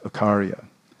island of Ikaria.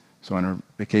 So on her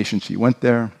vacation, she went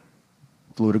there,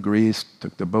 flew to Greece,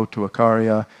 took the boat to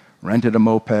Ikaria, rented a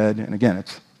moped, and again,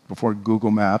 it's before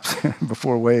Google Maps,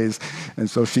 before Waze, and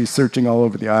so she's searching all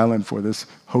over the island for this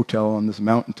hotel on this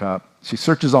mountaintop. She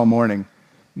searches all morning,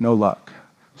 no luck.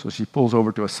 So she pulls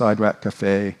over to a sidewalk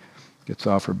cafe, gets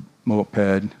off her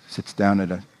moped, sits down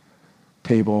at a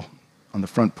table on the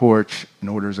front porch and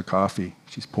orders a coffee.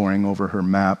 She's poring over her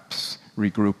maps,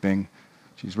 regrouping.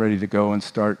 She's ready to go and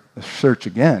start the search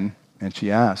again, and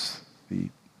she asks the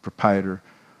proprietor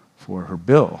for her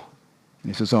bill.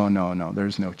 And he says, "Oh, no,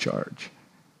 there's no charge."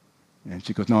 And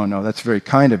she goes, No, that's very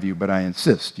kind of you, but I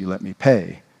insist you let me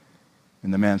pay."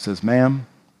 And the man says, "Ma'am,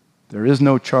 there is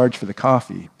no charge for the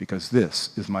coffee because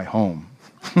this is my home."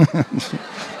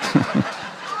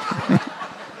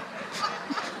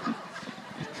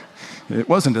 It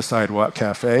wasn't a sidewalk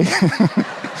cafe.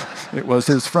 It was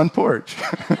his front porch.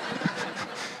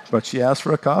 But she asked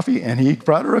for a coffee, and he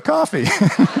brought her a coffee.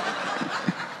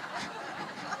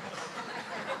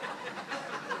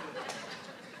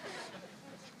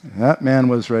 That man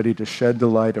was ready to shed the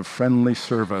light of friendly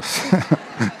service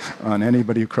on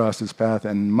anybody who crossed his path,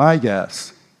 and my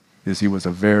guess is he was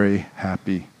a very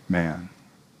happy man.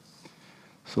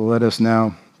 So let us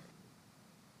now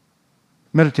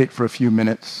meditate for a few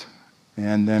minutes,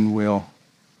 and then we'll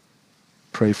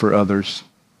pray for others.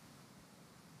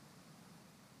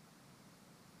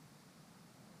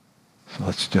 So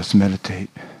let's just meditate.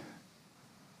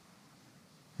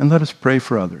 And let us pray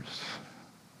for others,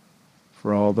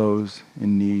 for all those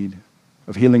in need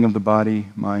of healing of the body,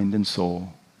 mind, and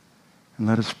soul. And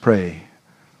let us pray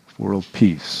for world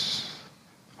peace,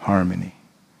 harmony,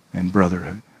 and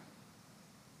brotherhood.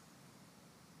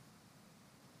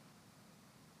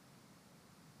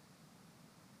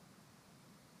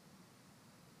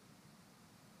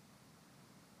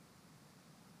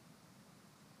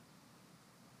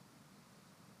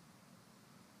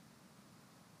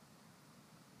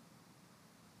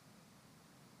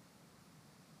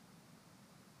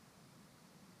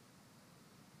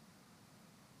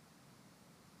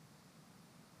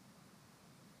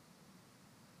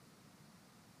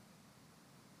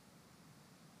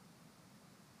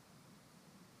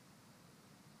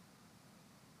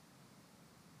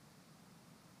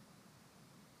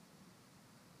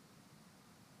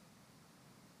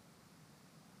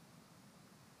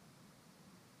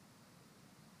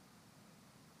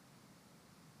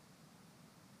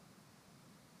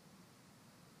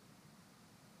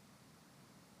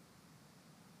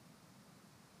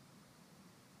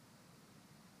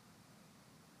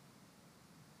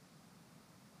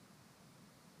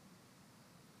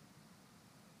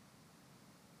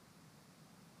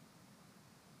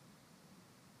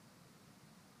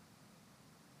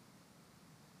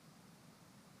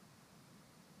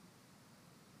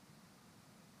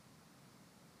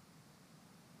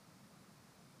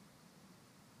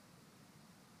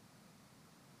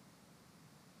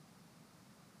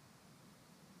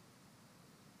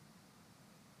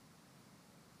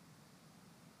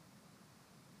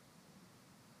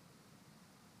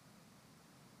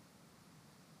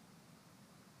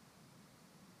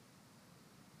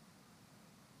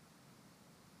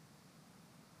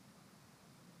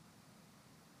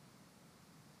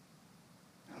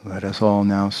 Let us all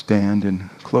now stand and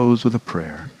close with a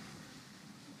prayer.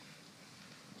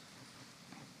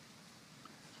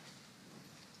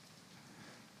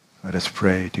 Let us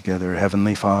pray together.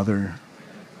 Heavenly Father,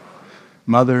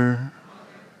 Mother,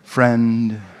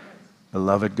 friend,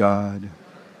 beloved God,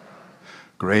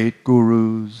 great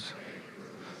gurus,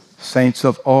 saints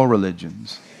of all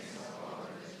religions,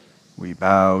 we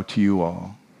bow to you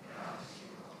all.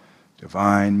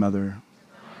 Divine Mother,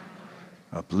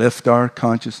 uplift our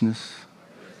consciousness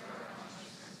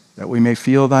that we may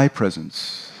feel thy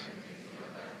presence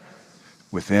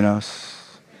within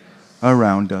us,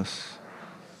 around us,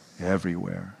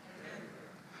 everywhere.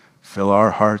 Fill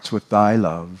our hearts with thy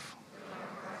love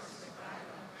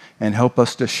and help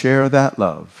us to share that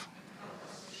love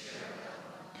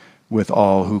with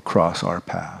all who cross our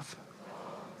path.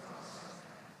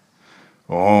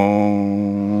 Om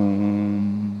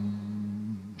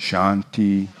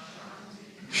Shanti,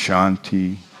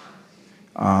 Shanti,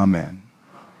 Amen.